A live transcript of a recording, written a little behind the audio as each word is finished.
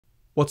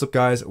What's up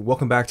guys,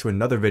 welcome back to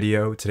another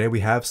video. Today we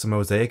have some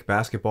Mosaic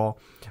Basketball.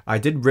 I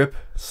did rip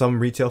some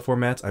retail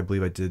formats. I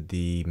believe I did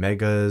the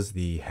Megas,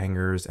 the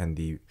Hangers, and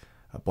the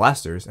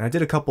Blasters. And I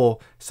did a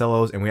couple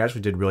Cellos and we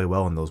actually did really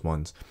well in those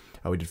ones.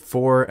 We did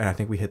 4 and I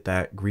think we hit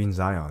that green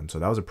Zion. So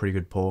that was a pretty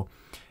good pull.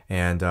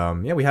 And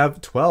yeah, we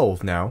have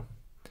 12 now.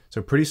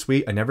 So pretty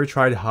sweet. I never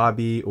tried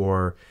Hobby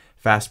or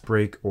Fast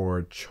Break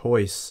or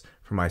Choice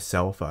for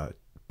myself.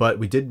 But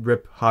we did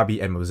rip Hobby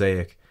and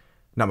Mosaic.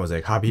 Not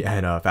Mosaic, Hobby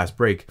and Fast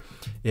Break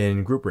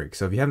in group breaks.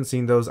 So if you haven't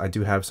seen those, I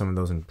do have some of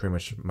those in pretty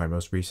much my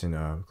most recent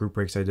group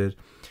breaks I did.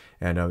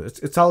 And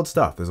it's solid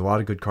stuff. There's a lot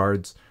of good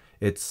cards.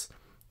 Its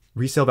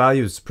resale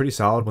value is pretty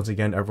solid. Once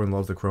again, everyone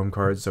loves the Chrome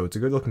cards. So it's a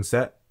good looking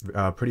set,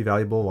 pretty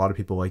valuable. A lot of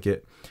people like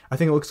it. I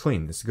think it looks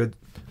clean. It's good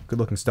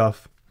looking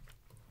stuff.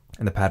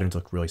 And the patterns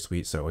look really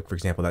sweet. So like for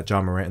example, that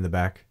John Morant in the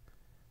back,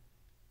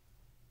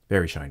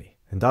 very shiny.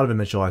 And Donovan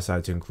Mitchell I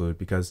decided to include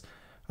because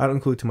I don't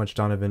include too much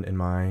Donovan in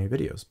my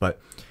videos. But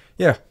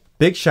yeah,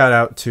 big shout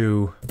out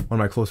to one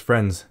of my close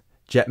friends,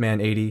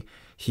 Jetman80.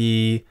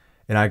 He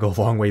and I go a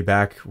long way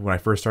back. When I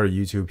first started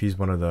YouTube, he's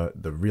one of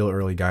the real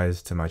early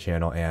guys to my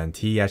channel, and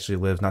he actually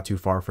lives not too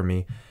far from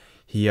me.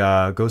 He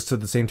goes to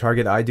the same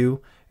Target I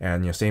do,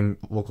 and same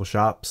local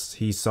shops.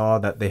 He saw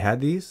that they had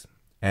these,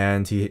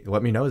 and he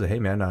let me know that hey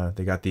man,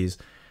 they got these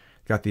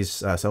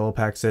Cello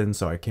packs in.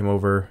 So I came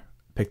over,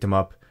 picked them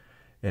up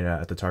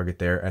at the Target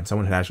there, and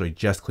someone had actually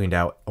just cleaned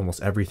out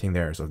almost everything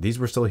there. So if these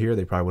were still here,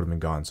 they probably would have been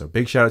gone. So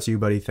big shout out to you,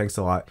 buddy. Thanks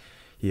a lot.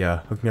 He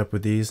hooked me up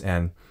with these,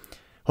 and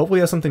hopefully he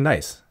has something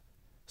nice.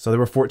 So there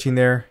were 14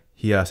 there.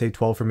 He saved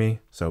 12 for me.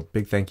 So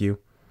big thank you.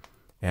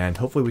 And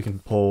hopefully we can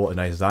pull a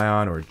nice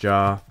Zion or a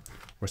Ja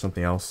or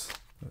something else.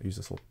 I'll use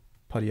this little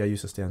putty I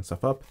use to stand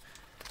stuff up.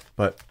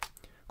 But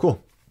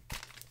cool.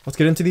 Let's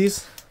get into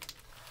these.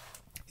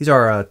 These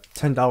are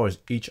 $10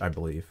 each, I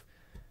believe.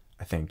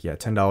 I think, yeah,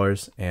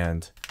 $10.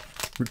 And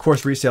of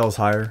course, resale is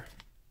higher.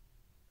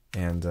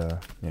 And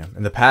yeah,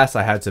 in the past,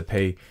 I had to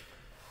pay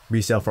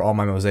resale for all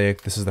my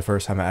Mosaic. This is the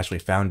first time I actually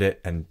found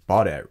it and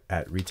bought it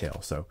at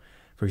retail. So,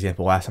 for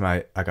example, last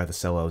time I got the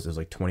Cellos, it was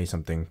like 20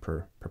 something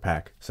per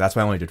pack. So that's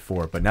why I only did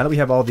 4. But now that we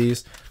have all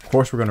these, of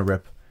course, we're going to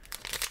rip.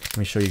 Let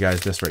me show you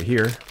guys this right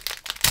here.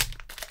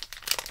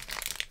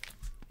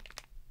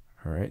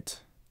 All right.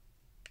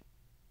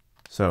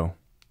 So,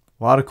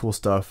 a lot of cool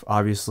stuff.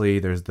 Obviously,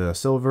 there's the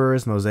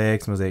silvers,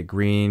 mosaics, mosaic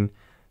green,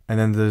 and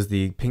then there's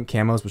the pink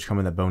camos, which come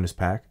in the bonus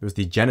pack. There's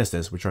the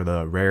Genesis, which are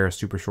the rare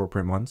super short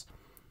print ones.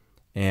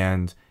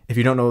 And if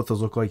you don't know what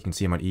those look like, you can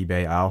see them on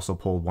eBay. I also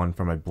pulled one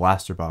from my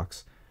blaster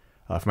box.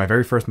 For my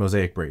very first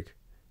mosaic break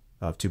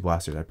of 2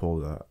 blasters, I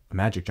pulled a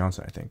Magic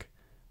Johnson, I think.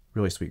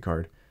 Really sweet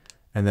card.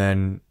 And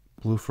then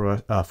blue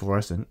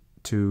fluorescent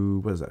to,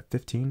 what is that,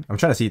 15? I'm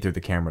trying to see it through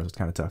the camera. It's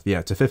kind of tough.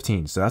 Yeah, to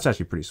 15. So that's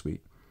actually pretty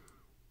sweet.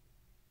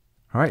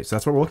 All right, so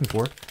that's what we're looking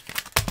for.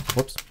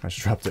 Whoops, I just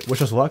dropped it.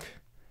 Wish us luck.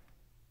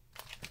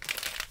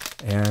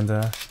 And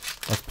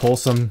let's pull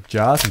some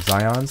Jaws, some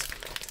Zions.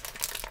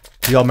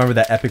 Do y'all remember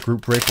that epic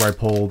group break where I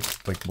pulled,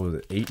 like, what was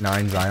it, 8,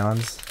 9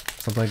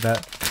 Zions? Something like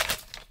that.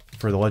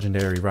 For the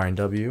legendary Ryan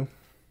W.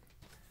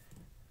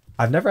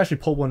 I've never actually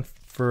pulled one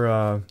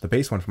for the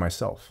base one for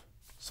myself.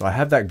 So I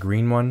have that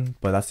green one,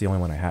 but that's the only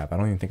one I have. I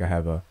don't even think I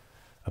have a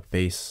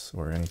base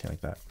or anything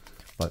like that.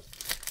 But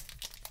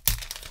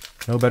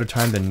no better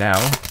time than now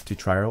to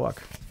try our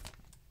luck.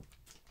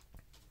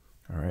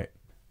 All right.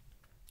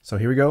 So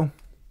here we go.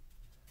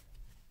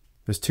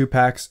 There's 2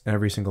 packs in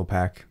every single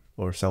pack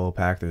or Cello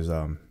pack. There's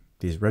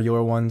these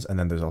regular ones, and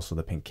then there's also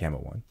the pink camo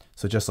one.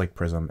 So just like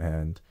Prizm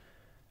and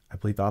I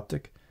believe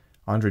Optic.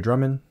 Andre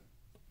Drummond.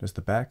 There's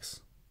the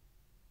backs.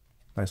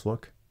 Nice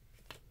look.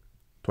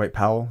 Dwight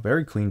Powell.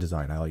 Very clean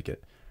design. I like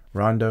it.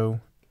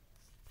 Rondo.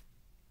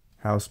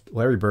 House.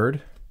 Larry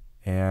Bird.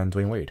 And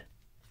Dwayne Wade.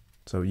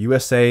 So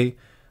USA,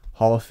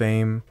 Hall of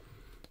Fame,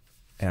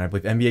 and I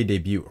believe NBA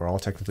debut are all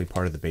technically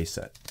part of the base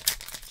set.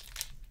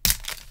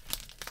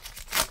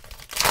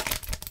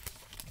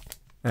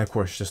 And of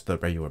course, just the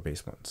regular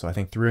base one. So I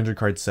think 300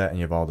 card set, and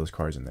you have all those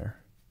cards in there.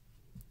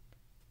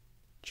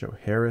 Joe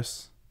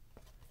Harris,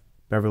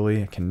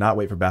 Beverly. I cannot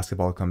wait for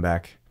basketball to come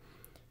back.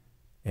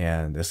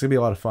 And this is going to be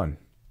a lot of fun.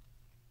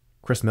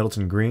 Chris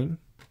Middleton Green.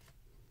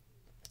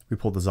 We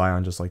pulled the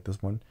Zion just like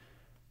this one.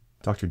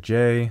 Dr.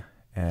 J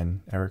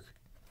and Eric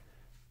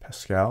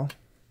Pascal.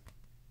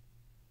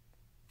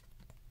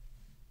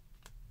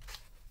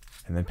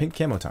 And then pink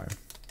camo time.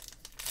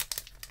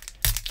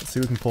 Let's see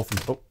what we can pull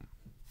from... Oh,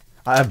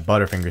 I have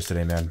butterfingers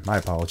today, man. My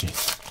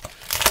apologies.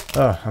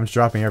 Oh, I'm just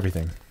dropping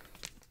everything.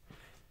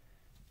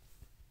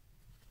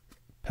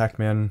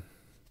 Pac-Man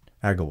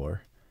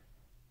Aguilar.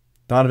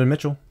 Donovan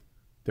Mitchell.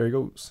 There he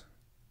goes.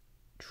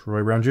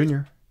 Troy Brown Jr.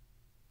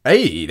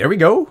 Hey, there we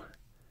go.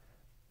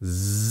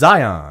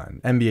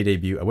 Zion. NBA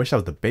debut. I wish that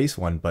was the base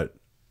one, but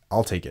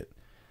I'll take it.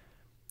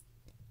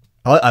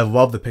 I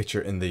love the picture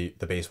in the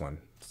base one.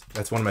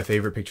 That's one of my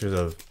favorite pictures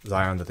of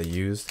Zion that they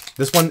used.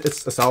 This one,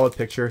 it's a solid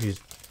picture. He's,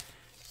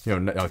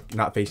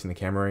 not facing the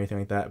camera or anything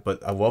like that.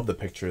 But I love the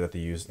picture that they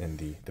used in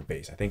the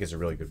base. I think it's a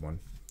really good one.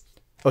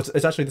 Oh,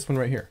 it's actually this one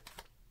right here.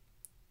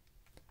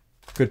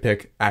 Good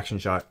pick. Action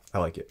shot. I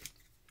like it.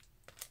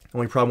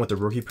 Only problem with the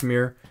rookie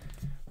premiere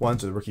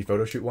ones or the rookie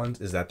photo shoot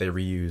ones is that they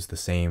reuse the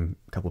same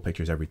couple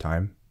pictures every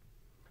time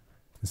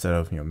instead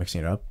of,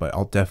 mixing it up. But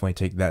I'll definitely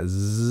take that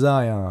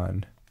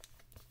Zion.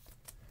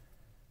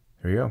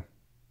 There you go.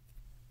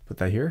 Put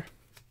that here.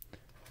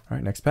 All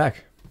right, next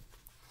pack.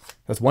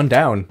 That's one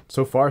down.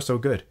 So far, so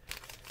good.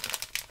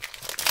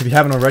 If you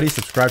haven't already,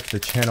 subscribe to the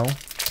channel.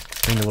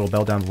 Ring the little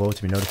bell down below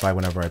to be notified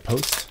whenever I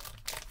post.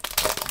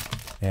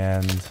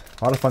 And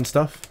a lot of fun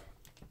stuff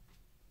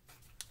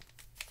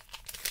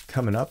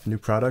coming up. New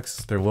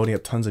products. They're loading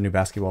up tons of new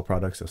basketball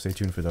products, so stay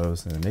tuned for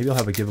those. And maybe I'll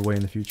have a giveaway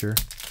in the future.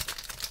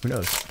 Who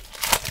knows?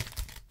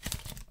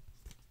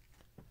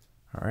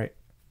 All right.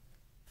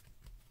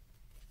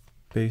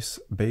 Base,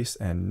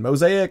 and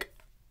Mosaic.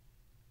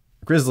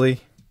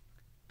 Grizzly.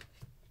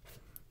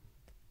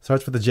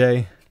 Starts with a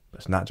J, but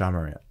it's not John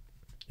Morant.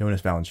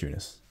 Jonas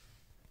Valanciunas.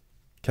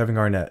 Kevin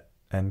Garnett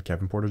and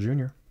Kevin Porter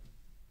Jr.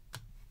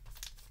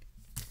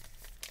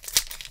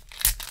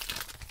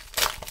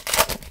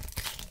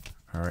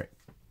 All right.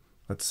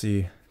 Let's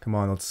see. Come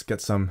on, let's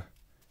get some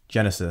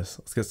Genesis.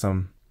 Let's get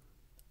some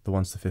the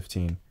 1s to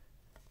 15.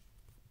 I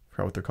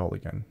forgot what they're called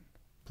again.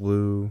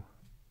 Blue,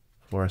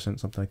 fluorescent,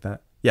 something like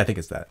that. Yeah, I think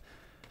it's that.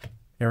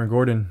 Aaron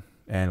Gordon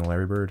and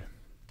Larry Bird.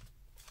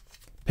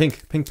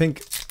 Pink.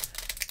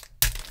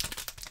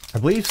 I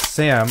believe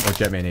Sam, or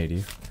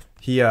Jetman80,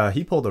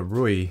 he pulled a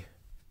Rui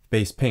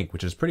base pink,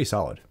 which is pretty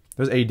solid.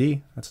 There's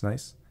AD, that's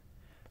nice.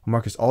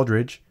 Marcus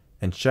Aldridge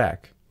and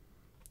Shaq.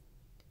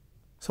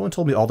 Someone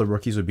told me all the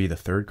rookies would be the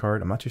 3rd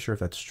card. I'm not too sure if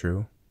that's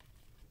true.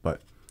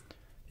 But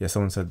yeah,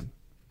 someone said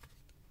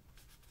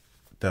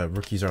the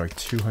rookies are like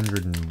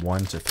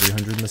 201 to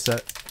 300 in the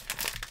set.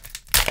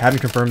 I haven't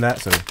confirmed that,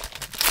 so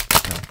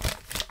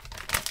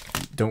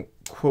don't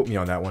quote me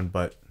on that one,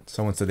 but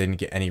someone said they didn't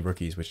get any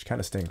rookies, which kind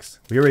of stinks.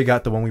 We already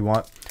got the one we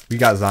want. We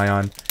got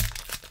Zion.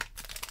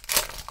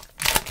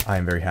 I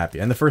am very happy.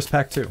 And the first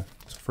pack, too.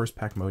 It's first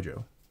pack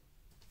mojo.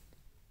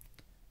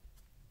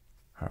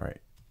 All right.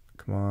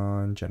 Come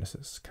on,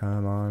 Genesis.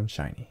 Come on,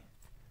 shiny.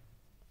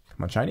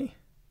 Come on, shiny.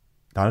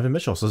 Donovan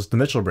Mitchell. So it's the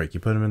Mitchell break. You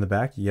put him in the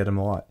back, you get him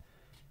a lot.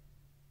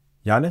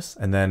 Giannis,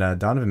 and then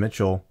Donovan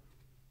Mitchell,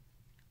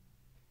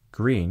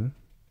 green,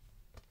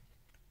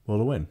 will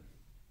to win.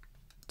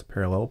 It's a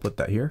parallel. Put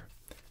that here.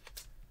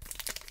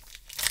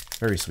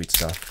 Very sweet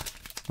stuff.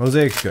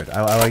 Mosaic's good.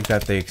 I like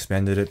that they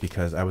expanded it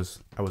because I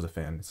was a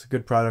fan. It's a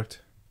good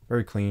product.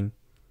 Very clean.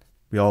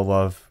 We all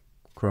love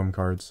Chrome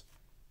cards.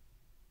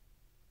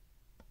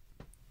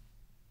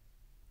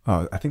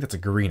 Oh, I think that's a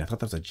green. I thought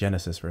that was a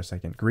Genesis for a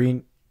second.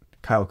 Green,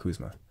 Kyle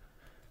Kuzma.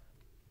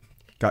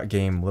 Got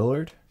Game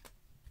Lillard.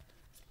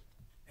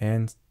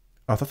 And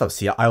oh, I thought that was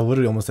Siakam. I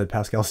literally almost said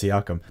Pascal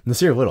Siakam.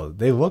 Nasir Little.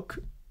 They look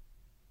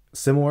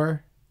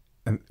similar,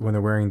 and when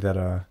they're wearing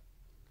that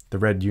the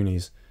red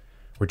unis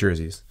or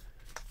jerseys.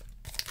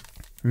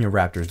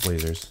 Raptors,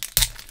 Blazers.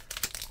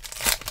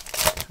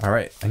 All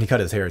right, and he cut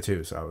his hair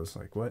too, so I was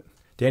like, what?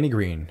 Danny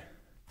Green.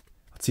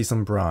 Let's see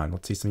some Braun.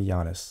 Let's see some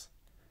Giannis.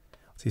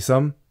 Let's see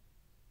some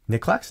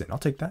Nick Claxton. I'll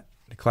take that.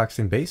 Nick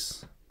Claxton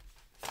base.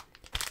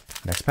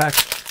 Next pack.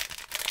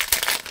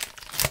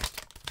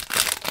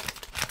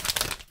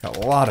 Got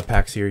a lot of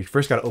packs here. You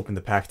first got to open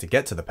the pack to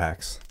get to the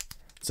packs.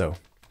 So,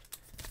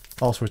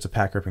 all sorts of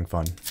pack ripping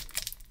fun.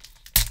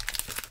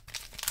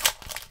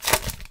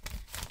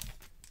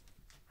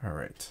 All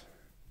right.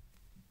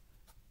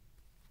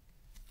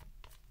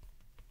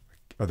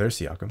 Oh, there's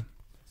Siakam.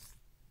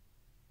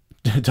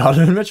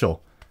 Donovan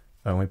Mitchell.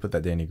 Oh, let me put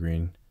that Danny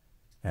Green.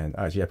 And,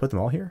 yeah, I put them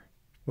all here.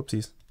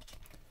 Whoopsies.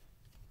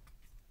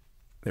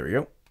 There we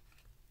go.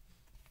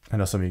 I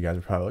know some of you guys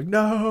are probably like,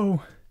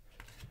 no!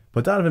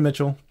 But Donovan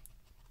Mitchell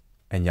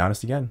and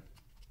Giannis again.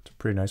 It's a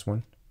pretty nice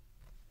one.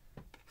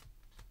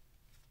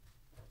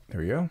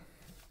 There we go.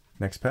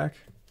 Next pack.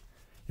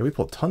 Yeah, we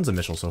pulled tons of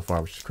Mitchell so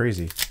far, which is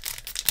crazy.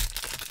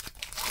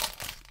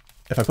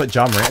 If I put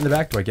John Morant in the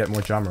back, do I get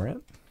more John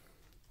Morant?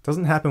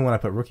 Doesn't happen when I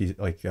put rookies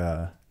like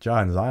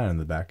John and Zion in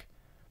the back.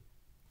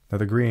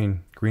 Another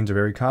green. Greens are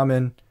very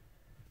common.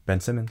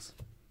 Ben Simmons.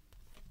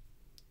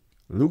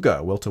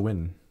 Luka, will to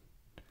win.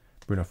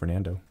 Bruno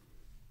Fernando.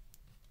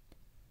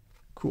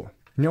 Cool.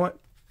 You know what?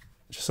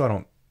 Just so I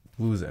don't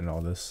lose it in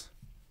all this.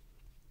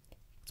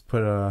 Let's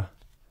put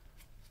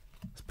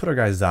our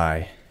guy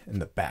Zai in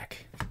the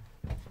back.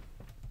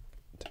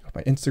 Take off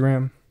my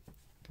Instagram.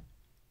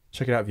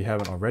 Check it out if you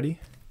haven't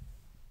already.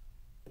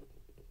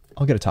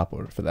 I'll get a top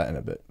loader for that in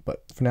a bit,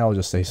 but for now I'll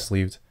just say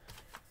sleeved.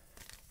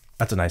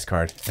 That's a nice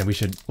card, and we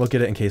should look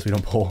at it in case we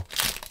don't pull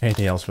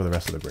anything else for the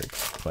rest of the break.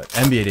 But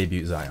NBA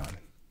debut Zion.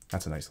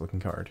 That's a nice looking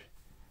card.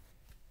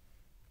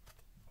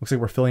 Looks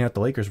like we're filling out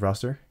the Lakers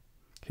roster.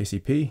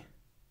 KCP,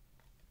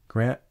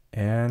 Grant,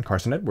 and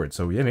Carson Edwards.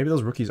 So yeah, maybe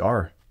those rookies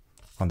are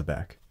on the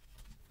back.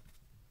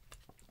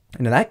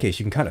 And in that case,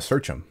 you can kind of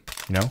search them,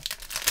 you know?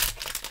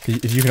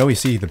 You can always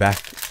see the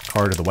back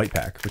card of the white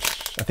pack, which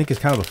I think is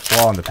kind of a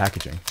flaw in the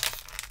packaging.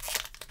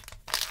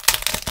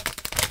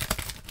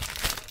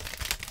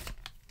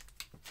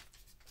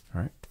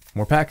 All right,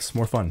 more packs,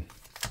 more fun.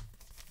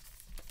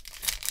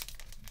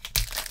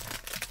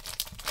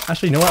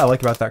 Actually, you know what I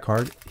like about that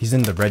card? He's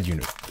in the red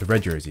unit, the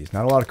red jerseys.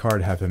 Not a lot of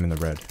cards have him in the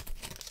red.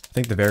 I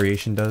think the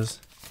variation does.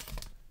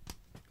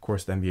 Of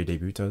course, the NBA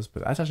debut does,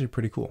 but that's actually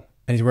pretty cool.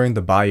 And he's wearing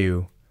the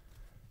Bayou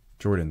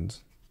Jordans.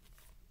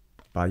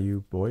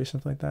 Bayou Boy,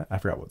 something like that. I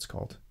forgot what it's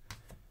called.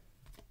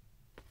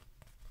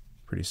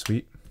 Pretty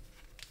sweet.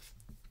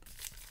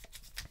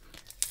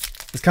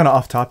 It's kind of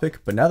off topic,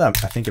 but now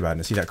that I think about it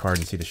and see that card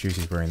and see the shoes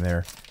he's wearing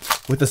there,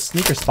 with the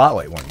sneaker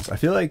spotlight ones, I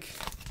feel like,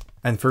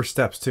 and First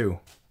Steps too,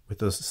 with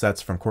those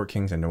sets from Court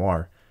Kings and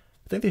Noir,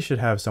 I think they should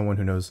have someone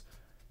who knows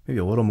maybe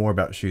a little more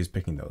about shoes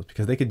picking those,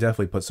 because they could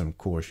definitely put some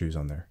cooler shoes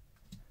on there.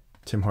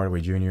 Tim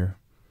Hardaway Jr.,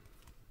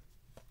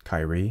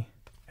 Kyrie,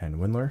 and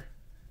Windler.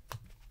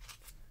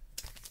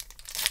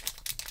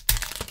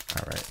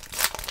 All right.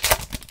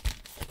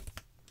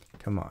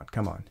 Come on,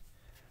 come on.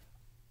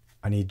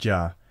 I need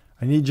Ja.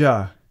 I need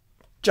Ja.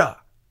 Ja.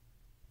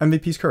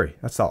 MVP's Curry.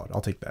 That's solid.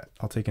 I'll take that.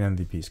 I'll take an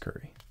MVP's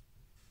Curry.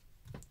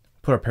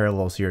 Put our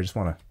parallels here. Just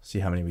want to see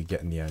how many we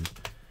get in the end.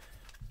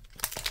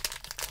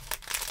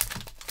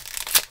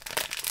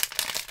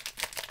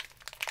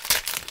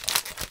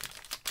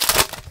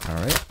 All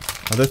right.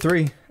 Another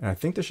 3. And I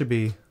think this should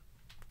be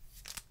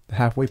the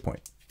halfway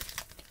point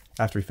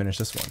after we finish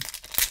this one.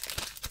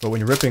 But when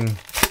you're ripping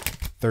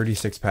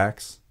 36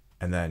 packs,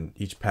 and then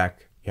each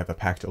pack, you have a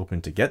pack to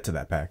open to get to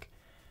that pack,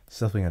 it's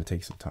definitely going to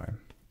take some time.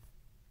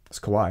 It's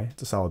Kawhi.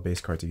 It's a solid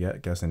base card to get. I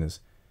guess in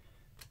his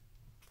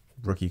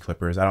rookie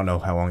Clippers. I don't know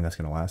how long that's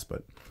going to last,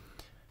 but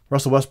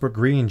Russell Westbrook,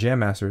 Green, Jam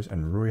Masters,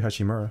 and Rui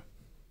Hachimura.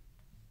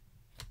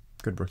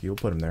 Good rookie. We'll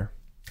put him there.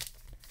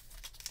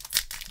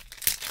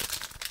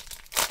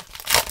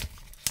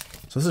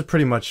 So this is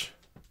pretty much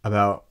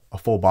about a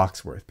full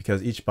box worth,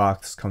 because each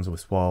box comes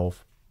with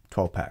 12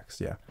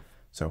 packs. Yeah.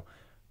 So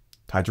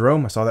Ty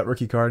Jerome, I saw that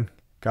rookie card.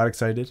 Got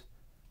excited.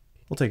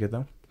 We'll take it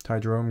though. Ty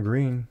Jerome,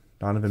 Green,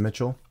 Donovan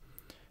Mitchell.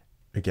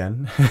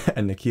 Again,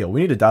 and Nikhil.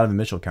 We need a Donovan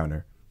Mitchell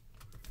counter.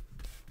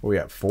 What we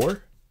got?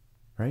 4?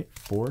 Right?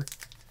 4. And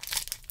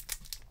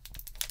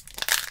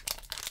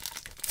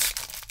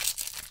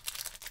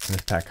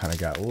this pack kind of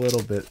got a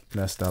little bit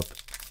messed up.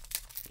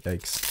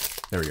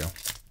 Yikes. There we go.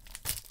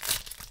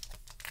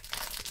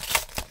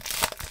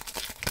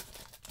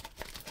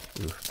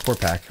 Ooh, poor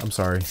pack. I'm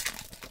sorry.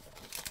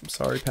 I'm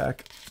sorry,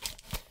 pack.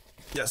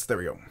 Yes, there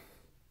we go.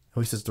 At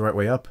least it's the right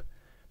way up.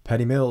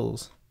 Patty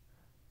Mills.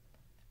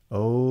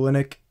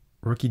 Olenek.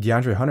 Rookie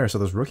DeAndre Hunter. So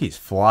those rookies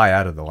fly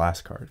out of the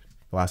last card.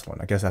 The last one.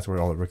 I guess that's where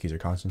all the rookies are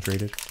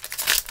concentrated.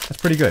 That's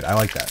pretty good. I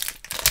like that.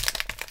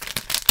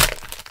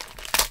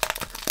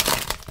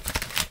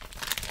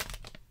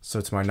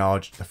 So to my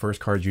knowledge, the first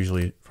card's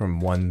usually from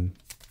 1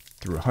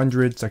 through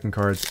 100. Second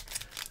card's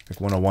like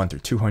 101 through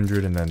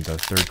 200. And then the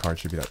third card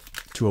should be like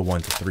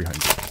 201 to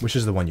 300, which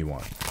is the one you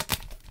want.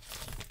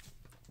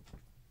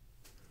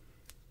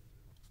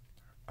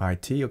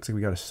 IT. Looks like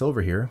we got a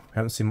silver here.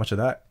 Haven't seen much of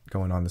that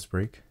going on this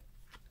break.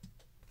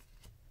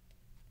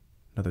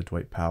 Another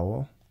Dwight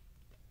Powell.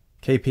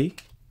 KP.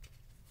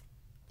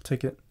 We'll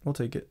take it. We'll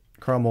take it.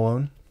 Karl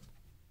Malone.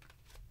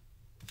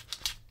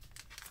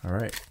 All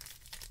right.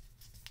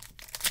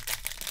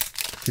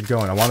 Keep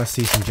going. I want to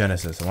see some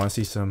Genesis. I want to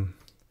see some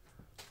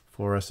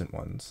fluorescent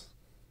ones.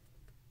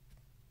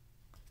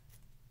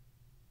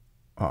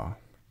 Oh.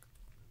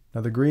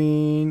 Another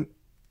green.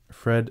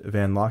 Fred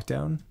Van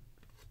Lockdown.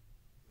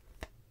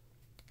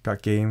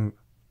 Got game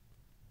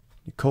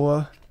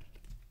Nicola.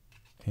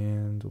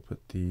 And we'll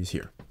put these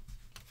here.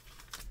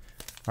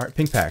 All right,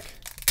 pink pack.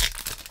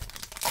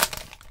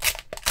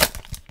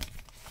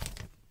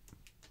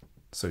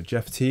 So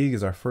Jeff Teague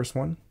is our first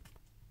one.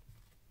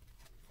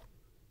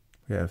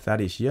 We have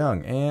Thaddeus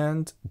Young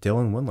and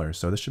Dylan Windler.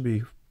 So this should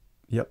be,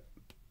 yep,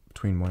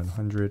 between 1 and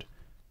 100.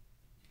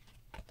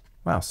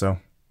 Wow, so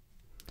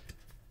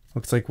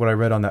looks like what I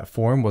read on that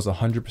form was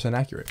 100%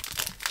 accurate.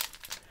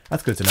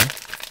 That's good to know.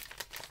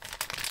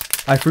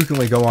 I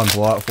frequently go on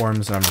blowout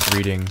forums and I'm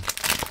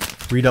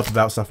just read up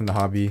about stuff in the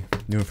hobby,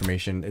 new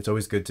information. It's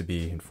always good to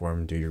be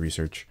informed, do your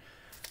research.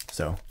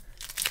 So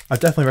I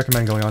definitely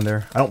recommend going on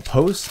there. I don't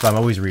post, but I'm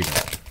always reading.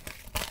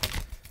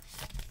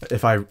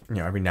 If I,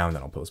 every now and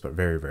then I'll post, but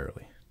very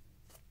rarely.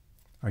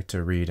 I like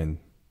to read and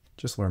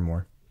just learn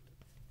more.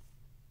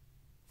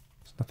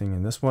 There's nothing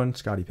in this one.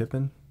 Scottie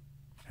Pippen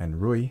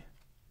and Rui.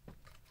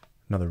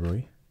 Another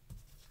Rui.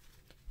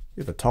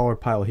 We have a taller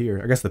pile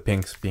here. I guess the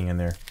pinks being in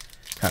there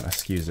kind of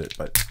skews it,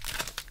 but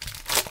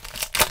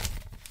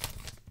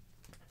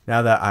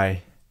now that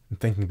I am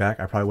thinking back,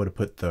 I probably would have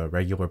put the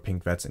regular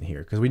pink vets in here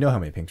because we know how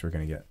many pinks we're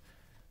going to get.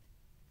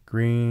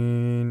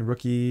 Green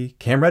rookie,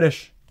 Cam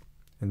Reddish.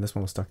 And this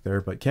one was stuck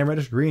there, but Cam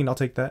Reddish green, I'll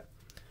take that.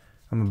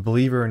 I'm a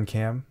believer in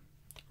Cam,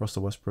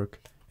 Russell Westbrook,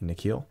 and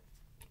Nikhil.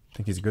 I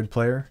think he's a good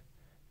player.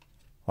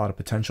 A lot of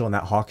potential in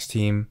that Hawks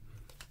team.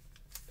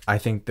 I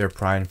think they're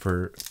primed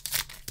for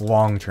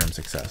long-term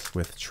success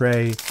with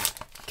Trey,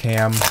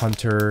 Cam,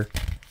 Hunter,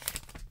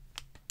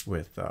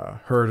 with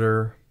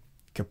Herder,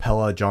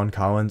 Capella, John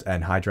Collins,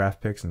 and high draft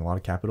picks and a lot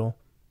of capital.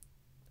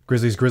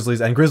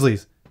 Grizzlies, and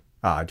Grizzlies.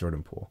 Ah,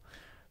 Jordan Poole.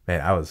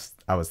 Man, I was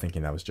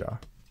thinking that was Ja. All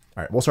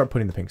right, we'll start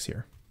putting the pinks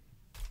here.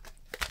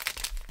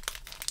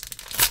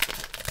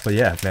 But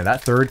yeah, man,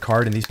 that third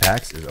card in these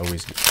packs is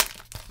always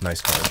a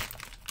nice card.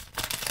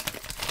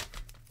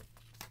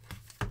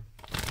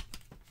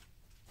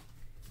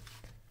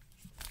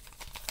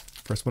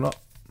 First one up.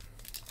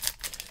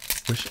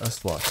 Wish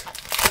us luck.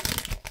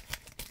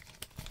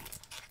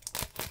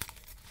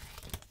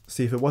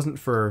 See, if it wasn't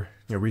for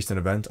recent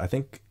events, I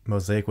think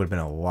Mosaic would have been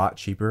a lot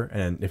cheaper.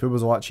 And if it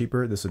was a lot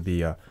cheaper, this would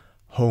be a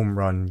home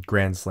run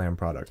Grand Slam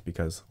product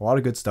because a lot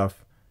of good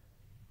stuff.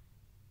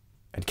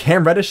 And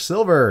Cam Reddish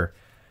Silver.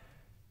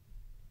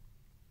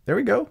 There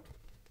we go.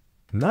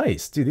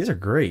 Nice. Dude, these are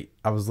great.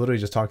 I was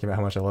literally just talking about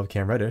how much I love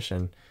Cam Reddish,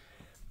 and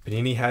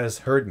Panini has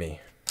heard me.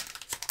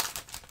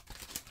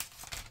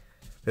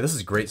 Yeah, this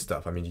is great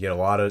stuff. I mean, you get a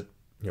lot of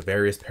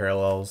various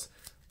parallels,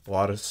 a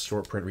lot of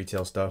short print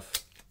retail stuff.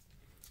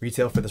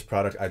 Retail for this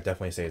product, I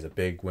definitely say, is a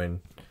big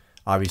win.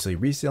 Obviously,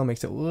 resale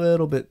makes it a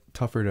little bit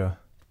tougher to,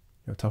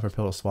 tougher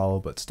pill to swallow,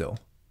 but still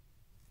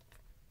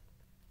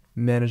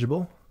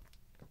manageable.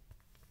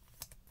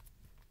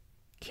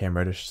 Cam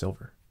Reddish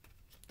Silver.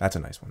 That's a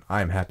nice one.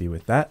 I am happy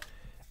with that.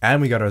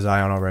 And we got our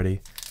Zion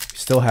already. We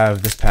still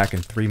have this pack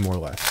and 3 more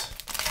left.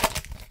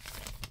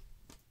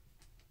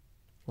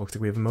 Looks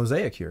like we have a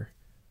Mosaic here.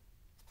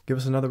 Give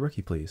us another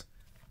rookie, please.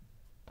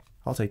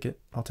 I'll take it.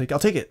 I'll take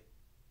it.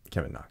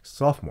 Kevin Knox.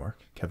 Sophomore.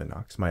 Kevin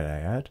Knox, might I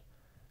add.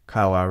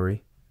 Kyle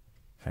Lowry.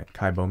 And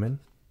Kai Bowman.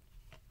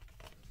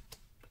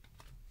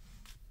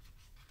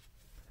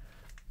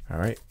 All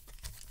right.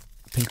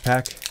 Pink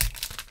pack.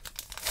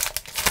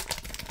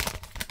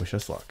 Wish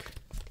us luck.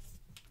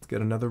 Let's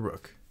get another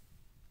rook.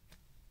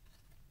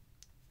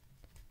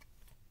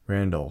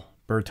 Randall.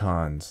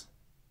 Bertans.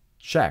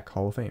 Shaq.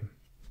 Hall of Fame.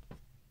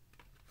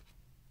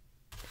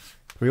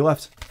 3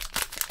 left.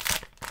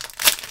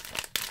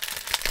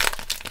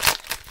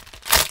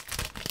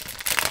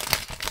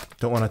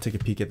 Don't want to take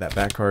a peek at that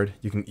back card.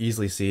 You can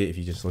easily see it if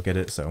you just look at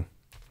it, so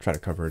try to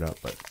cover it up,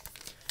 but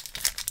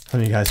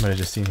some of you guys might have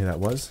just seen who that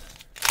was.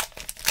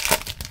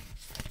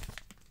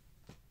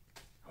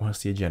 I want to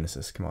see a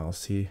Genesis. Come on, let's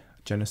see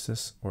a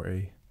Genesis or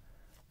a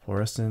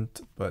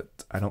fluorescent,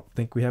 but I don't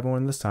think we have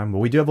one this time. But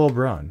we do have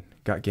LeBron.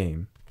 Got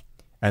game.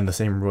 And the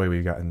same Roy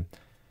we've gotten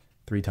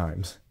 3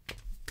 times.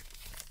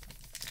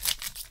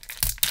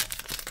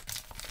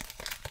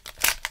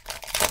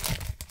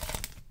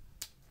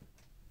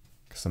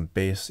 Some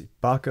base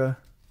Ibaka.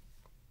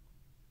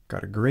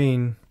 Got a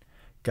green.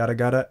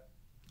 Gotta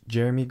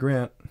Jeremy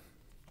Grant.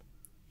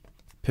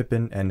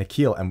 Pippen and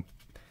Nikhil. And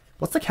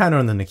what's the counter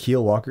on the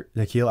Nikhil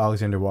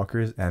Alexander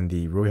Walkers and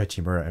the Rui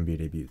Hachimura NBA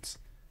debuts?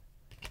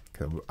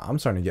 Because I'm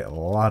starting to get a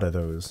lot of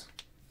those.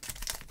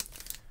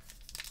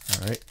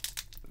 All right,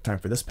 time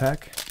for this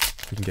pack.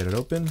 We can get it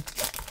open.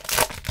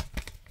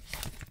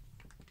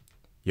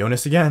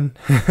 Jonas again.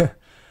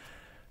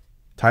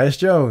 Tyus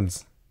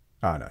Jones.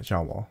 Ah, no,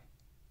 John Wall.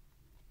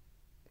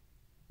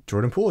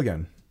 Jordan Poole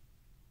again.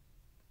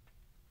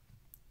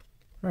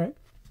 All right,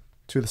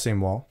 2 of the same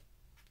wall.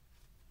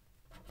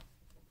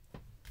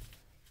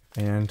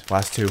 And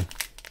last 2.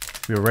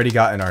 We already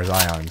got in our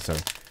Zion, so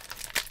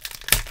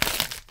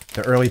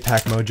the early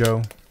pack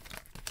mojo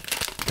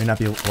may not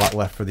be a lot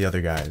left for the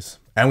other guys.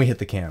 And we hit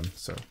the cam,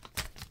 so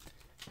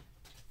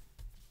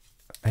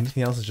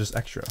anything else is just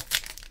extra.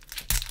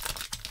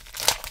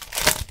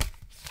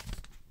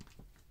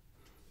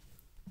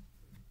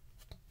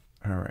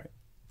 All right.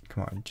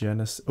 Come on,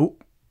 Genesis. Oh,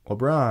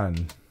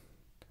 LeBron.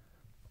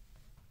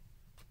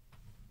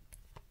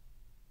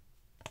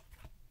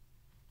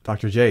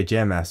 Dr. J,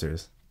 Jam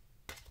Masters.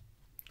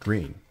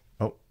 Green.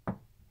 Oh. Well,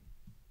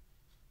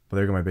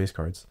 there go my base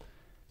cards.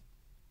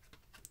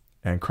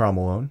 And Karl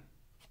Malone.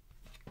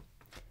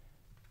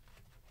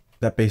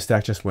 That base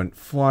stack just went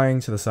flying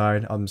to the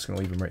side. I'm just going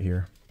to leave him right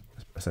here.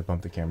 As I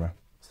bump the camera.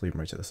 Let's leave him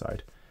right to the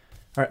side.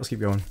 All right, let's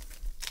keep going.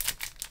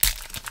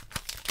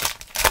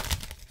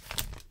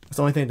 That's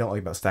the only thing I don't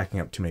like about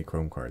stacking up too many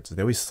Chrome cards.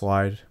 They always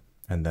slide,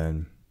 and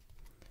then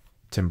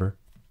Timber.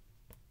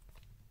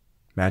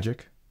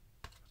 Magic.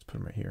 Let's put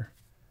them right here.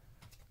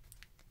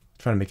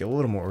 Trying to make it a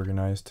little more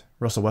organized.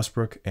 Russell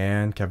Westbrook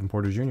and Kevin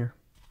Porter Jr.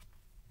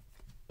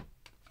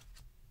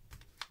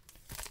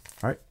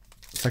 All right,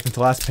 second to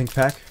last pink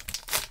pack.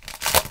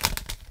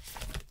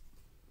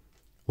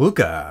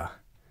 Luka.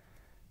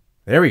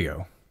 There we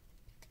go.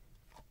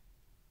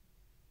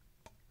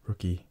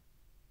 Rookie.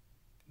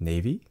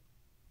 Navy.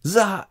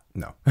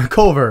 No.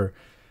 Culver.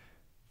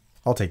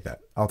 I'll take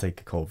that. I'll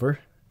take a Culver.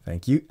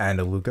 Thank you. And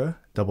a Luka.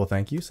 Double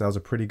thank you. So that was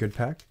a pretty good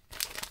pack.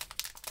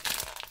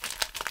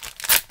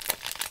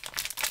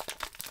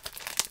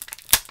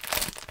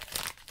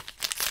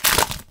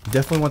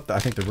 Definitely want I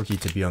think the rookie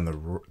to be on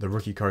the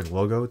rookie card's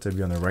logo to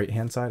be on the right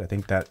hand side. I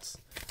think that's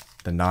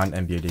the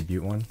non-NBA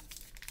debut one.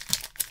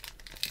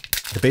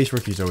 The base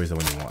rookie is always the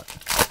one you want.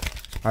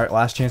 All right,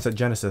 last chance at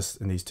Genesis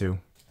in these 2. We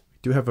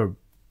do have a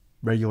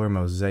regular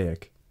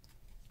Mosaic.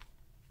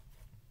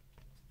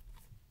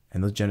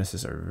 And those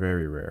Genesis are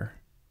very rare.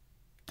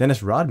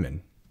 Dennis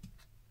Rodman.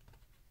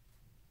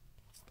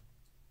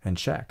 And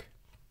Shaq.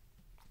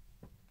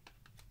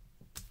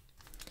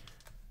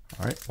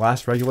 All right,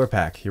 last regular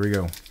pack. Here we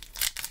go.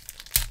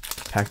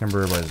 Pack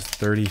number was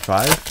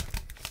 35.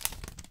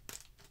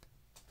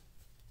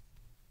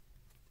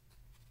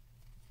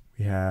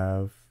 We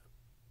have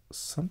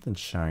something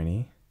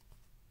shiny.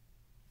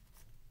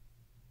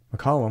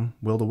 McCollum,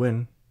 Will to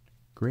Win,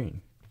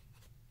 green.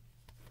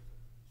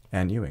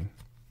 And Ewing.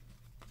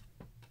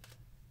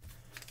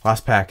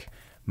 Last pack,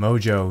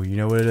 Mojo. You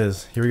know what it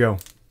is. Here we go.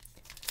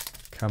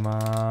 Come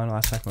on,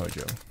 last pack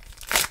Mojo.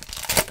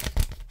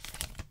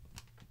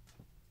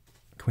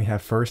 Can we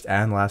have first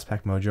and last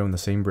pack Mojo in the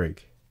same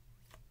break?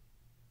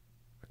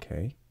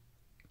 Okay.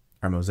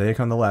 Our Mosaic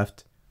on the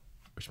left,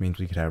 which means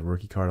we could have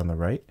rookie card on the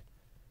right.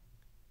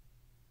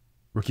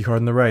 Rookie card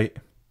on the right.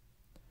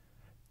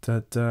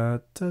 Da, da,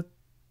 da,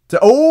 da.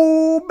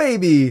 Oh,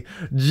 baby!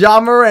 Ja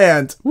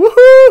Morant!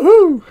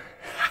 Woohoo!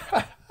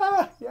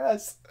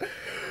 Yes.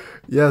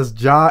 Yes,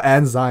 Ja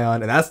and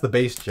Zion. And that's the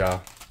base Ja.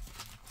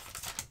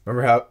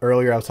 Remember how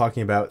earlier I was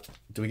talking about,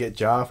 do we get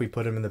Ja if we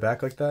put him in the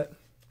back like that?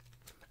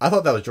 I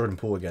thought that was Jordan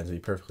Poole again, to be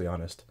perfectly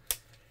honest.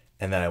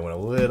 And then I went a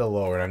little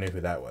lower and I knew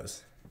who that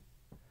was.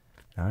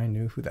 I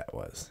knew who that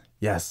was.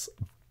 Yes.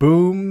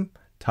 Boom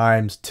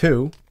times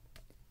 2.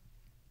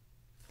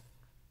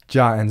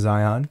 Ja and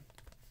Zion.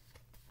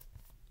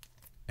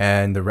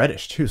 And the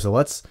reddish too. So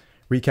let's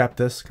recap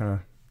this. Kind of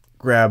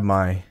grab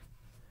my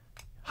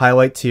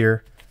highlights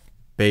here.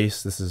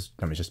 Base. This is,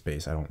 I mean, just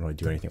base. I don't really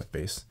do anything with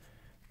base.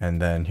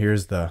 And then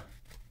here's the,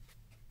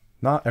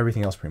 not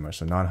everything else pretty much.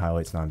 So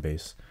non-highlights,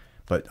 non-base.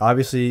 But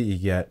obviously you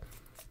get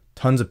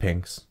tons of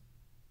pinks.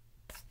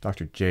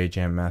 Dr. J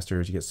Jam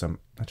Masters. You get some,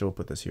 actually we'll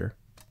put this here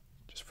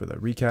just for the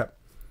recap.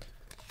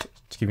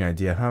 To give you an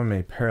idea how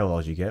many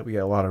parallels you get. We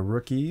get a lot of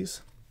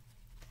rookies.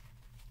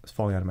 It's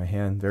falling out of my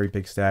hand. Very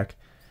big stack.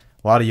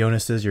 A lot of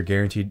Jonas's. You're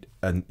guaranteed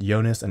a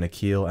Jonas, and a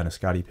Keel, and a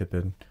Scottie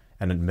Pippen,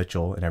 and a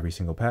Mitchell in every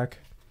single pack.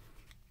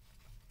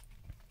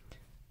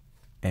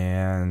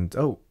 And,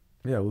 oh,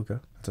 yeah,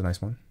 Luka. That's a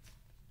nice one.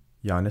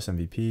 Giannis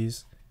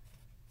MVPs.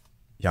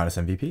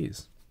 Giannis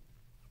MVPs.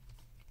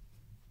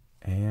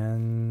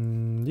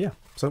 And, yeah.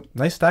 So,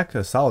 nice stack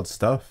of solid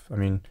stuff. I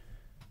mean,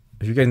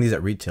 if you're getting these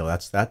at retail,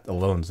 that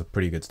alone is a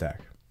pretty good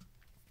stack.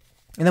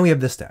 And then we have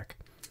this stack.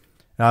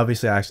 And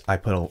obviously, I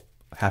put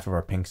half of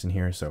our pinks in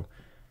here. So,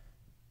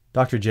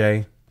 Dr.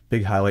 J,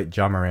 big highlight,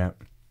 Ja Morant.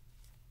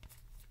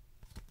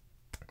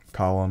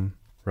 Column,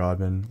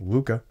 Rodman,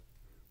 Luka.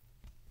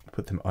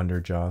 Put them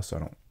under Ja so I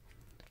don't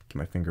get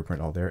my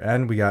fingerprint all there.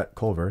 And we got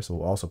Culver, so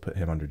we'll also put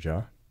him under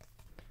Ja.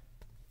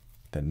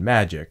 Then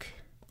Magic,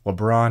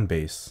 LeBron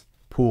base,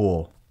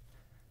 Poole.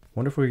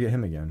 Wonder if we get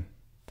him again.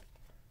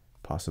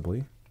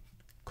 Possibly.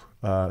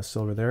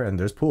 Silver there, and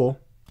there's Poole.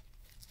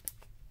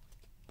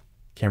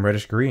 Cam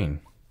Reddish green.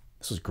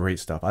 This was great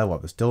stuff. I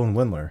love this. Dylan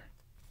Windler.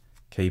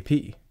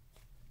 KP.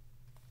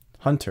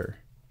 Hunter.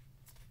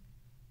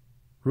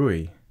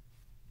 Rui.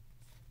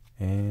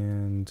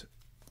 And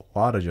a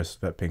lot of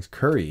just vet pinks.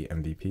 Curry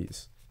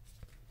MVPs.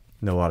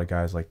 Know a lot of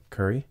guys like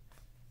Curry.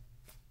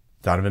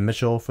 Donovan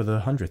Mitchell for the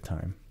 100th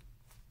time.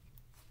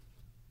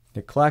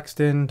 Nick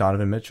Claxton,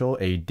 Donovan Mitchell,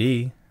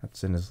 AD.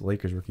 That's in his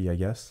Lakers rookie, I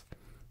guess.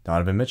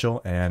 Donovan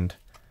Mitchell, and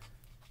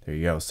there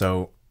you go.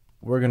 So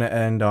we're going to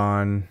end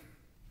on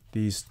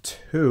these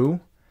 2.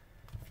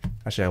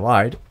 Actually, I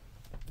lied.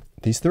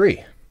 These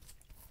 3.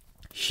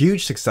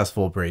 Huge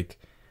successful break.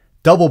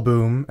 Double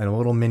boom and a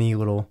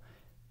little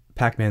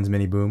Pac-Man's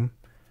mini boom.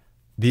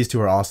 These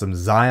 2 are awesome.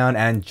 Zion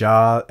and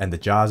Ja, and the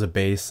Ja's a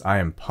base. I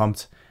am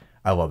pumped.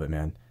 I love it,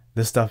 man.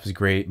 This stuff is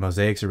great.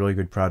 Mosaic's a really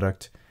good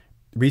product.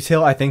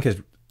 Retail, I think,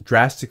 has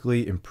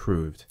drastically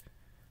improved.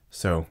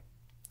 So,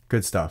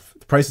 good stuff.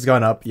 The price has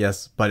gone up,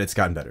 yes, but it's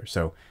gotten better.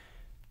 So,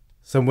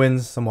 some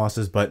wins, some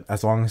losses, but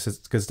as long as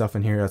it's good stuff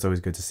in here, that's always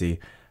good to see.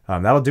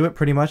 That'll do it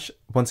pretty much.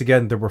 Once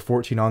again, there were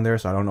 14 on there,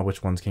 so I don't know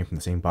which ones came from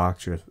the same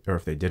box or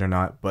if they did or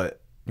not.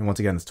 But once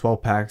again, it's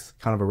 12 packs,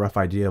 kind of a rough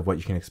idea of what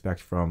you can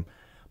expect from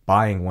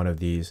buying one of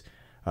these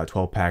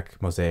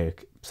 12-pack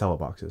Mosaic Cello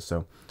boxes.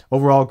 So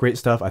overall, great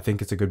stuff. I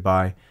think it's a good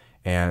buy.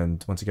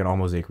 And once again, all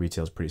Mosaic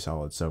retail is pretty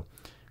solid. So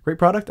great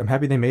product. I'm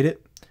happy they made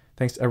it.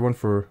 Thanks to everyone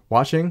for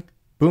watching.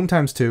 Boom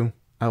times 2.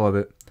 I love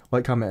it.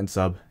 Like, comment, and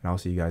sub. And I'll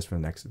see you guys for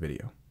the next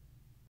video.